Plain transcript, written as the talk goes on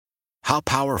How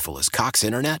powerful is Cox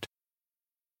Internet?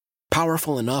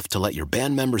 Powerful enough to let your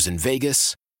band members in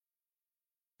Vegas,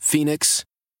 Phoenix,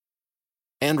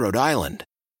 and Rhode Island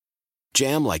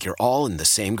jam like you're all in the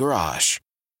same garage.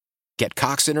 Get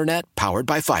Cox Internet powered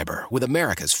by fiber with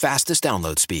America's fastest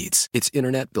download speeds. It's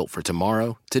internet built for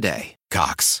tomorrow, today.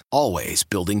 Cox, always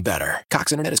building better.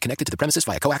 Cox Internet is connected to the premises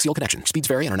via coaxial connection. Speeds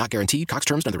vary and are not guaranteed. Cox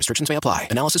terms and other restrictions may apply.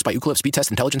 Analysis by Ookla Speed Test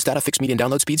Intelligence Data. Fixed median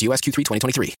download speeds. US Q3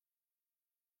 2023.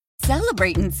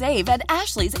 Celebrate and save at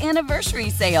Ashley's Anniversary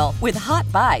Sale. With Hot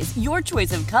Buys, your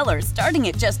choice of colors starting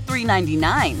at just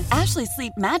 $3.99. Ashley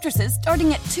Sleep mattresses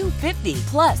starting at $2.50.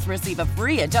 Plus, receive a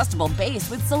free adjustable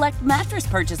base with select mattress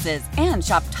purchases. And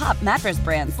shop top mattress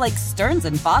brands like Stearns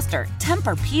 & Foster,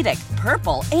 Tempur-Pedic,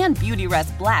 Purple, and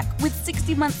Beautyrest Black with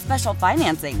 60-month special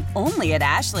financing. Only at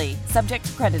Ashley. Subject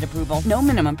to credit approval. No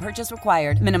minimum purchase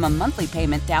required. Minimum monthly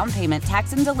payment, down payment,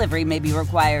 tax, and delivery may be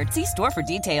required. See store for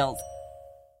details.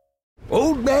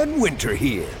 Old Man Winter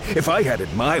here. If I had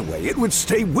it my way, it would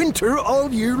stay winter all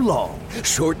year long.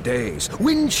 Short days,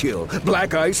 wind chill,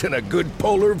 black ice, and a good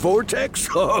polar vortex.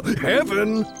 Oh,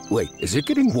 heaven! Wait, is it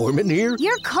getting warm in here?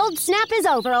 Your cold snap is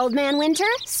over, Old Man Winter.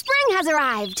 Spring has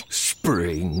arrived.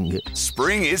 Spring.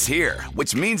 Spring is here,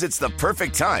 which means it's the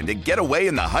perfect time to get away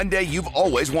in the Hyundai you've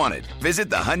always wanted. Visit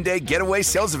the Hyundai Getaway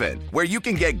Sales Event, where you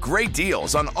can get great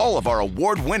deals on all of our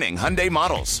award-winning Hyundai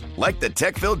models, like the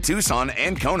tech-filled Tucson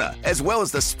and Kona, as well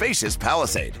as the spacious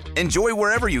Palisade. Enjoy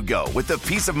wherever you go with the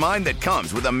peace of mind that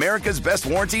comes with America's best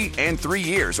warranty and 3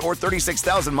 years or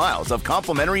 36,000 miles of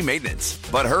complimentary maintenance.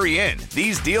 But hurry in,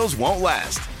 these deals won't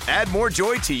last. Add more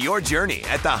joy to your journey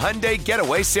at the Hyundai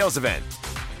Getaway Sales Event.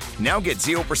 Now get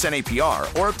 0% APR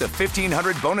or up to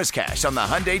 $1,500 bonus cash on the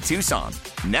Hyundai Tucson.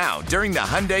 Now, during the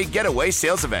Hyundai Getaway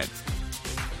Sales Event.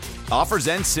 Offers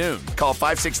end soon. Call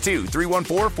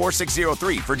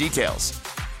 562-314-4603 for details.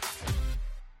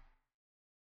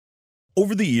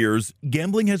 Over the years,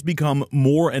 gambling has become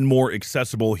more and more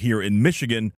accessible here in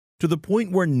Michigan to the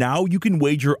point where now you can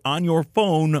wager on your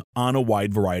phone on a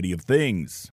wide variety of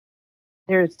things.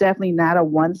 There's definitely not a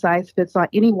one-size-fits-all.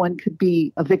 Anyone could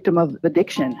be a victim of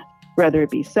addiction, whether it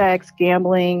be sex,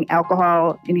 gambling,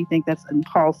 alcohol, anything that's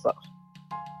impulsive.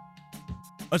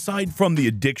 Aside from the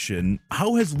addiction,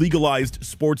 how has legalized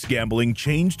sports gambling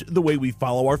changed the way we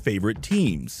follow our favorite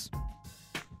teams?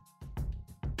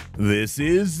 This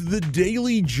is the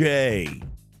Daily J.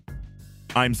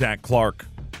 I'm Zach Clark.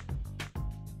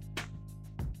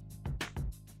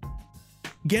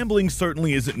 Gambling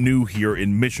certainly isn't new here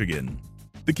in Michigan.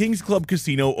 The Kings Club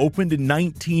Casino opened in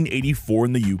 1984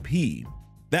 in the UP.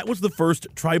 That was the first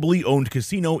tribally owned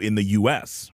casino in the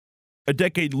U.S. A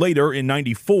decade later, in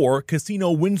 94,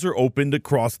 Casino Windsor opened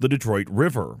across the Detroit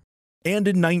River. And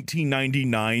in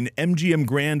 1999, MGM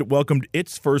Grand welcomed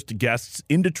its first guests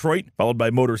in Detroit, followed by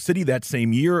Motor City that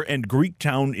same year and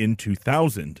Greektown in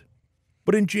 2000.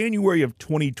 But in January of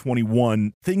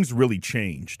 2021, things really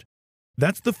changed.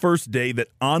 That's the first day that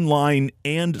online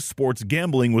and sports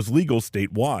gambling was legal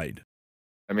statewide.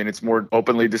 I mean, it's more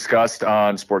openly discussed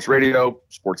on sports radio,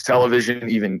 sports television,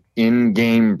 even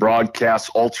in-game broadcasts,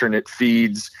 alternate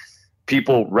feeds,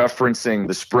 people referencing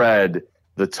the spread,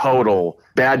 the total,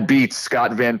 bad beats.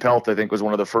 Scott Van Pelt, I think, was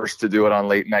one of the first to do it on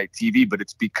late night TV, but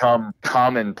it's become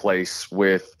commonplace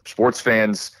with sports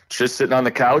fans just sitting on the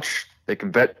couch. They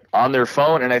can bet on their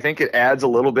phone, and I think it adds a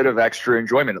little bit of extra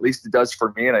enjoyment. At least it does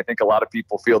for me, and I think a lot of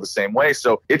people feel the same way.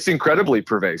 So it's incredibly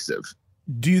pervasive.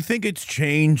 Do you think it's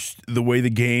changed the way the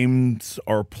games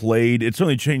are played? It's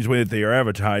certainly changed the way that they are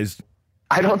advertised.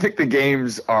 I don't think the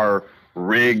games are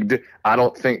rigged. I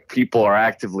don't think people are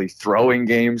actively throwing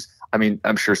games. I mean,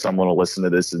 I'm sure someone will listen to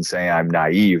this and say I'm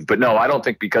naive, but no, I don't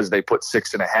think because they put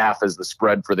 6.5 as the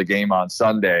spread for the game on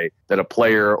Sunday that a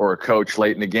player or a coach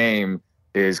late in the game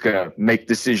is going to make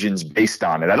decisions based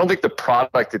on it. I don't think the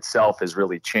product itself has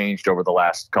really changed over the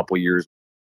last couple of years.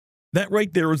 That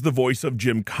right there is the voice of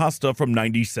Jim Costa from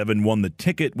 97.1 The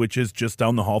Ticket, which is just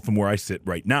down the hall from where I sit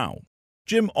right now.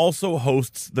 Jim also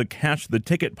hosts the Cash the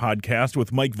Ticket podcast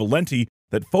with Mike Valenti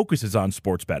that focuses on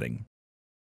sports betting.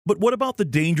 But what about the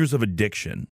dangers of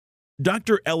addiction?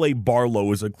 Dr. L.A.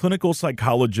 Barlow is a clinical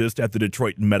psychologist at the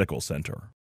Detroit Medical Center.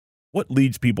 What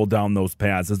leads people down those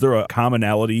paths? Is there a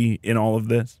commonality in all of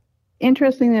this?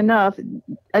 Interestingly enough,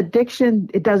 addiction,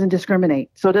 it doesn't discriminate.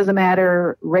 So it doesn't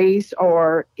matter race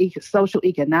or social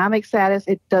economic status.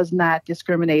 It does not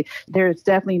discriminate. There's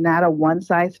definitely not a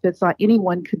one-size-fits-all.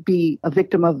 Anyone could be a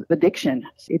victim of addiction.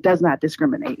 It does not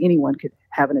discriminate. Anyone could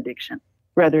have an addiction,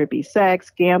 whether it be sex,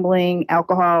 gambling,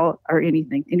 alcohol, or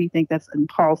anything that's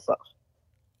impulsive.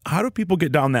 How do people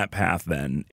get down that path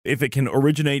then? If it can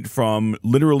originate from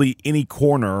literally any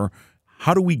corner,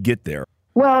 How do we get there?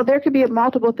 Well, there could be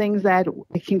multiple things that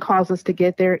can cause us to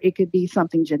get there. It could be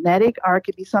something genetic or it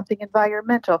could be something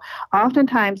environmental.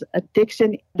 Oftentimes,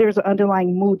 addiction, there's an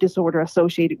underlying mood disorder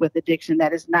associated with addiction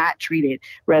that is not treated,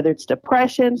 whether it's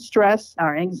depression, stress,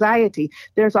 or anxiety.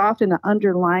 There's often an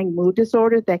underlying mood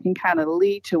disorder that can kind of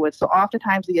lead to it. So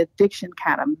oftentimes, the addiction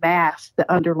kind of masks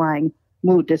the underlying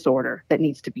mood disorder that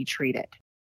needs to be treated.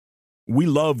 We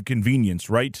love convenience,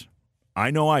 right? I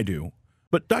know I do.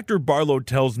 But Dr. Barlow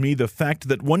tells me the fact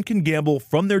that one can gamble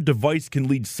from their device can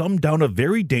lead some down a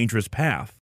very dangerous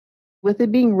path. With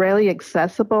it being readily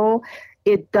accessible,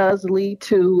 it does lead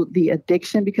to the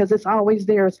addiction because it's always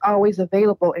there, it's always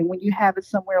available. And when you have it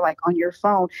somewhere like on your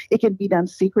phone, it can be done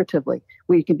secretively,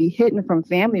 where you can be hidden from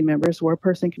family members where a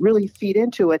person can really feed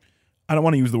into it. I don't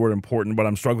want to use the word important, but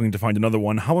I'm struggling to find another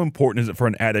one. How important is it for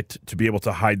an addict to be able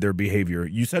to hide their behavior?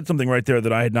 You said something right there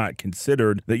that I had not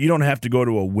considered, that you don't have to go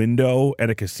to a window at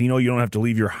a casino. You don't have to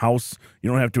leave your house. You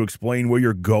don't have to explain where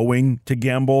you're going to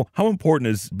gamble. How important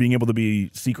is being able to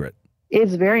be secret?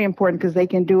 It's very important because they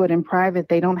can do it in private.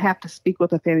 They don't have to speak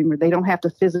with a family member. They don't have to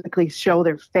physically show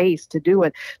their face to do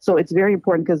it. So it's very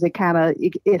important because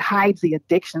it hides the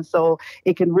addiction. So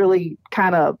it can really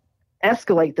kind of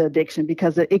escalate the addiction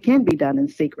because it can be done in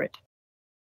secret.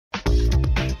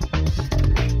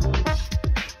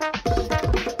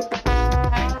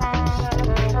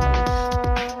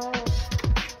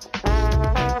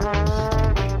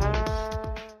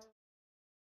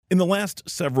 In the last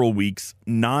several weeks,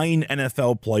 9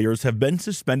 NFL players have been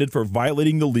suspended for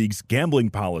violating the league's gambling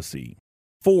policy.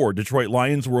 4 Detroit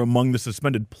Lions were among the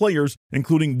suspended players,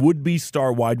 including would-be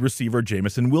star wide receiver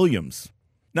Jameson Williams.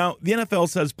 Now, the NFL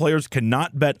says players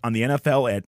cannot bet on the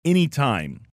NFL at any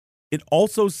time. It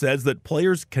also says that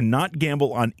players cannot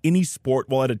gamble on any sport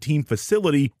while at a team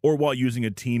facility or while using a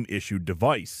team-issued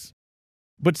device.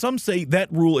 But some say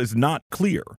that rule is not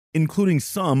clear, including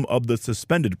some of the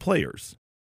suspended players.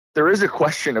 There is a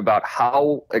question about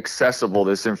how accessible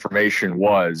this information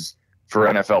was for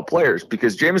NFL players,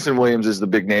 because Jameson Williams is the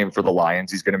big name for the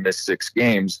Lions. He's going to miss 6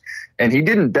 games, and he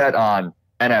didn't bet on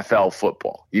NFL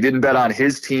football. He didn't bet on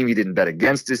his team. He didn't bet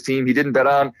against his team. He didn't bet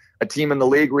on a team in the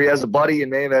league where he has a buddy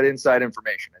and may have had inside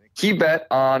information. He bet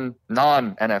on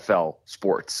non-NFL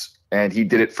sports, and he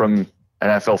did it from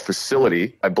an NFL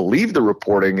facility. I believe the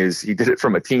reporting is he did it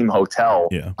from a team hotel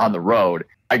on the road.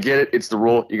 I get it. It's the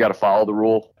rule. You got to follow the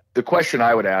rule. The question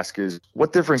I would ask is,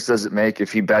 what difference does it make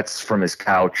if he bets from his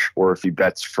couch or if he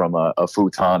bets from a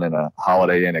futon in a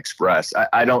Holiday Inn Express?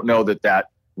 I don't know that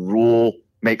rule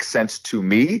makes sense to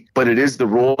me, but it is the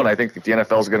rule, and I think if the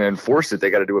NFL is going to enforce it,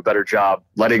 they got to do a better job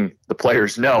letting the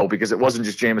players know, because it wasn't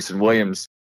just Jameson Williams.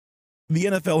 The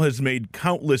NFL has made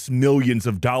countless millions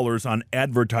of dollars on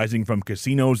advertising from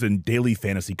casinos and daily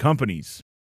fantasy companies.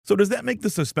 So does that make the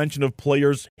suspension of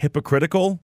players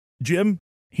hypocritical? Jim,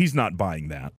 he's not buying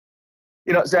that.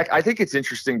 You know, Zach, I think it's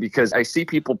interesting because I see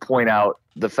people point out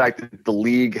the fact that the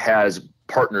league has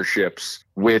partnerships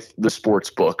with the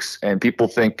sports books, and people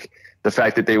think the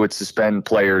fact that they would suspend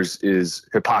players is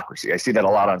hypocrisy. I see that a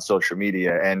lot on social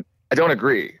media, and I don't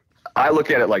agree. I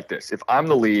look at it like this. If I'm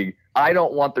the league, I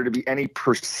don't want there to be any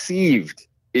perceived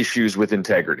issues with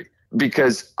integrity,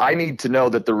 because I need to know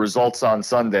that the results on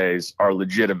Sundays are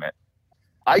legitimate.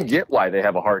 I get why they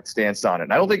have a hard stance on it.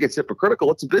 And I don't think it's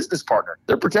hypocritical. It's a business partner.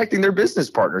 They're protecting their business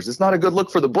partners. It's not a good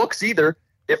look for the books either.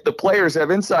 If the players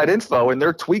have inside info and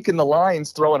they're tweaking the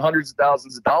lines, throwing hundreds of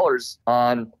thousands of dollars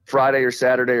on Friday or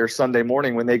Saturday or Sunday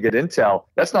morning when they get intel,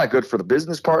 that's not good for the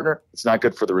business partner. It's not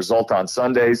good for the result on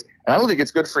Sundays. And I don't think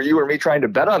it's good for you or me trying to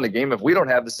bet on the game if we don't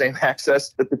have the same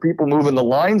access that the people moving the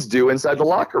lines do inside the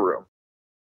locker room.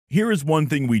 Here is one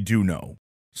thing we do know.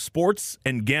 Sports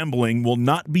and gambling will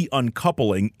not be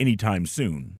uncoupling anytime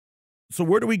soon. So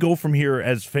where do we go from here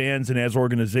as fans and as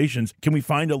organizations? Can we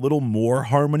find a little more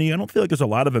harmony? I don't feel like there's a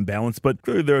lot of imbalance, but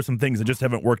clearly there are some things that just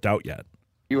haven't worked out yet.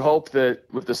 You hope that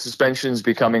with the suspensions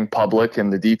becoming public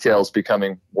and the details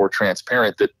becoming more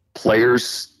transparent, that players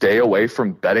stay away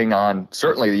from betting on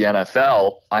certainly the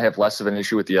NFL. I have less of an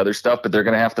issue with the other stuff, but they're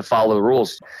going to have to follow the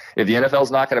rules. If the NFL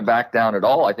is not going to back down at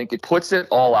all, I think it puts it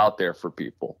all out there for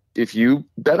people. If you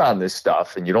bet on this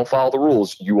stuff and you don't follow the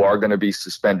rules, you are going to be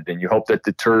suspended. And you hope that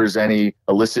deters any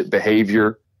illicit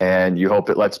behavior, and you hope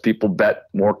it lets people bet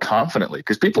more confidently,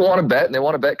 because people want to bet and they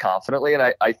want to bet confidently.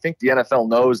 And I think the NFL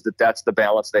knows that that's the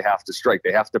balance they have to strike.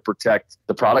 They have to protect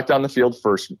the product on the field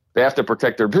first. They have to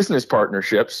protect their business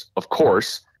partnerships, of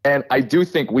course. And I do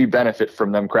think we benefit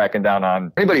from them cracking down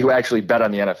on anybody who actually bet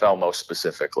on the NFL most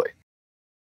specifically.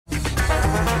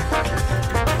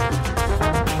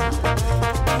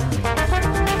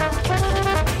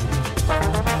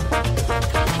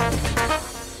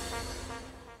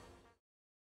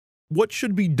 What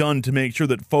should be done to make sure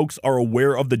that folks are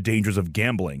aware of the dangers of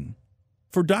gambling?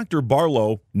 For Dr.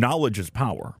 Barlow, knowledge is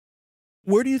power.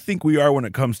 Where do you think we are when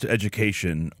it comes to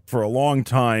education? For a long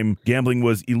time, gambling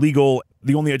was illegal.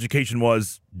 The only education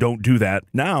was, don't do that.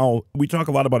 Now, we talk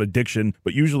a lot about addiction,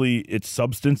 but usually it's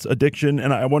substance addiction.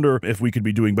 And I wonder if we could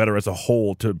be doing better as a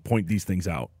whole to point these things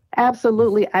out.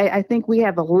 Absolutely. I think we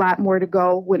have a lot more to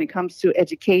go when it comes to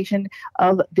education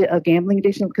of the gambling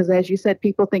addiction, because as you said,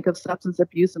 people think of substance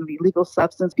abuse and illegal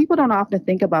substance. People don't often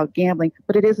think about gambling,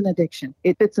 but it is an addiction.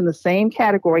 It fits in the same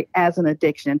category as an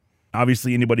addiction.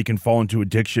 Obviously, anybody can fall into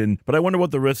addiction, but I wonder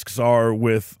what the risks are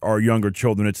with our younger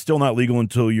children. It's still not legal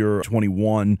until you're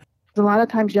 21. A lot of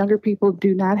times younger people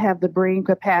do not have the brain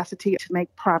capacity to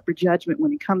make proper judgment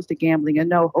when it comes to gambling and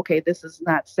know, okay, this is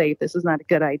not safe. This is not a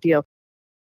good idea.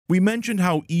 We mentioned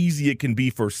how easy it can be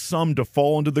for some to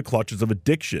fall into the clutches of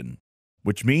addiction,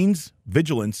 which means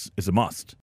vigilance is a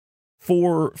must.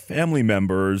 For family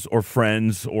members or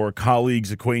friends or colleagues,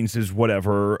 acquaintances,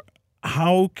 whatever,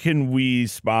 how can we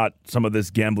spot some of this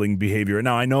gambling behavior?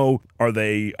 Now, I know, are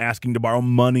they asking to borrow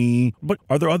money? But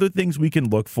are there other things we can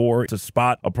look for to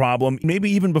spot a problem,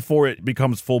 maybe even before it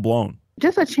becomes full-blown?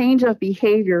 Just a change of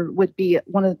behavior would be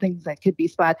one of the things that could be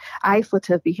spot.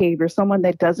 Isolative behavior, someone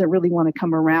that doesn't really want to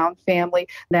come around family,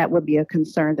 that would be a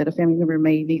concern that a family member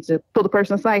may need to pull the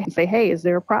person aside and say, hey, is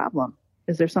there a problem?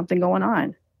 Is there something going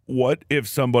on? What if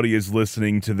somebody is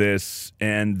listening to this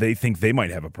and they think they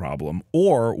might have a problem?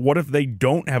 Or what if they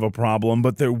don't have a problem,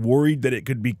 but they're worried that it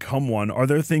could become one? Are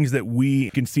there things that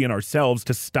we can see in ourselves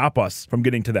to stop us from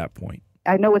getting to that point?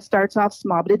 I know it starts off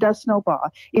small, but it does snowball.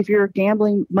 If you're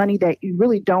gambling money that you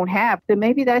really don't have, then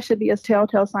maybe that should be a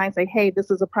telltale sign. Say, hey,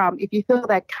 this is a problem. If you feel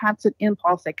that constant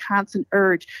impulse, that constant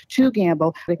urge to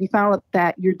gamble, if you found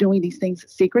that you're doing these things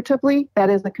secretively, that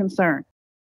is a concern.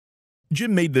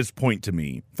 Jim made this point to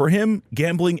me. For him,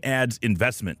 gambling adds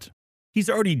investment. He's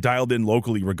already dialed in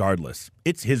locally regardless.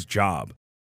 It's his job.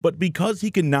 But because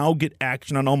he can now get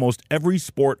action on almost every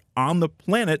sport on the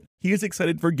planet, he is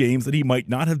excited for games that he might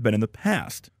not have been in the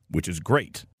past, which is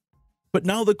great. But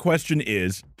now the question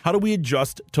is, how do we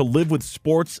adjust to live with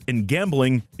sports and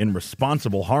gambling in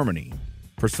responsible harmony?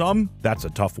 For some, that's a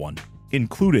tough one,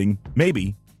 including,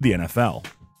 maybe, the NFL.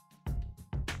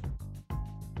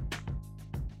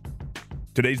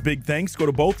 Today's big thanks go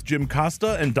to both Jim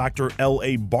Costa and Dr.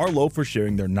 L.A. Barlow for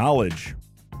sharing their knowledge.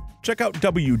 Check out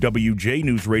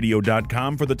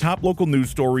WWJNewsRadio.com for the top local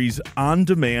news stories on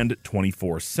demand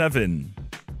 24/7.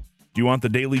 Do you want the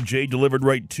Daily J delivered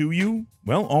right to you?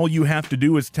 Well, all you have to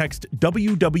do is text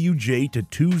WWJ to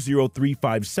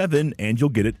 20357 and you'll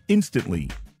get it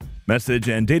instantly. Message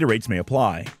and data rates may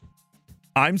apply.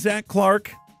 I'm Zach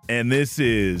Clark, and this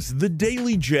is the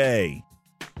Daily J.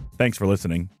 Thanks for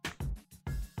listening.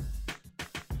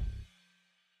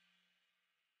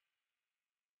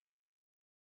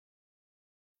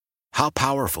 How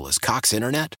powerful is Cox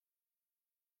Internet?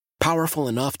 Powerful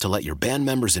enough to let your band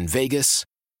members in Vegas,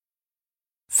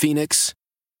 Phoenix,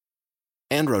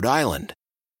 and Rhode Island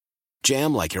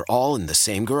jam like you're all in the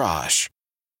same garage.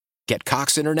 Get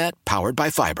Cox Internet powered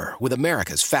by fiber with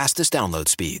America's fastest download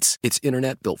speeds. It's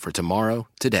internet built for tomorrow,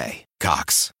 today.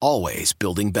 Cox, always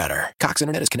building better. Cox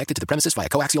Internet is connected to the premises via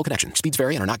coaxial connection. Speeds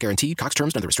vary and are not guaranteed. Cox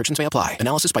terms and other restrictions may apply.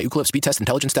 Analysis by Ookla Speed Test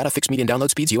Intelligence Data. Fixed median download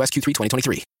speeds. US Q3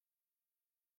 2023.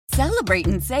 Celebrate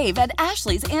and save at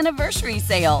Ashley's Anniversary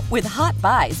Sale. With Hot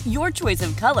Buys, your choice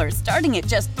of colors starting at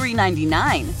just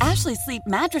 $3.99. Ashley Sleep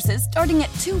mattresses starting at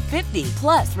 $2.50.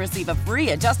 Plus, receive a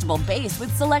free adjustable base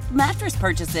with select mattress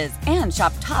purchases. And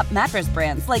shop top mattress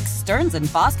brands like Stearns &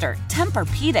 Foster,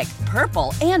 Tempur-Pedic,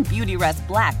 Purple, and Beautyrest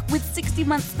Black with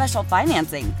 60-month special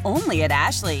financing. Only at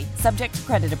Ashley. Subject to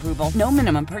credit approval. No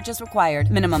minimum purchase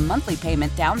required. Minimum monthly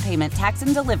payment, down payment, tax,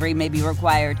 and delivery may be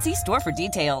required. See store for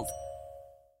details.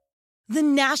 The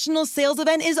national sales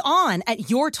event is on at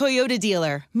your Toyota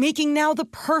dealer, making now the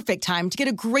perfect time to get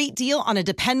a great deal on a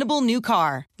dependable new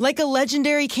car. Like a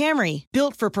legendary Camry,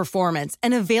 built for performance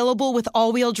and available with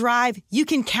all-wheel drive, you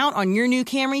can count on your new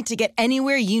Camry to get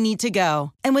anywhere you need to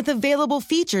go. And with available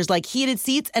features like heated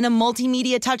seats and a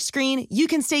multimedia touchscreen, you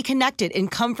can stay connected in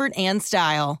comfort and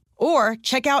style. Or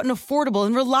check out an affordable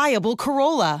and reliable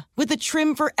Corolla with a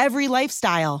trim for every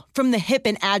lifestyle, from the hip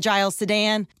and agile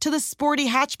sedan to the sporty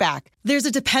hatchback. There's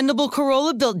a dependable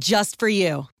Corolla built just for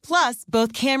you. Plus,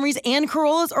 both Camrys and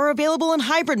Corollas are available in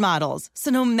hybrid models, so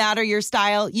no matter your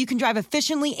style, you can drive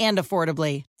efficiently and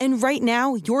affordably. And right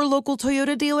now, your local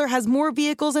Toyota dealer has more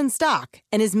vehicles in stock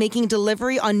and is making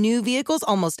delivery on new vehicles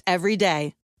almost every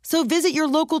day. So visit your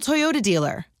local Toyota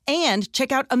dealer. And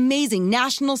check out amazing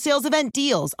national sales event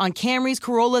deals on Camrys,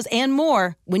 Corollas, and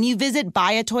more when you visit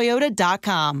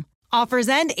buyatoyota.com. Offers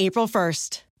end April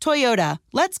 1st. Toyota,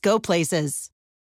 let's go places.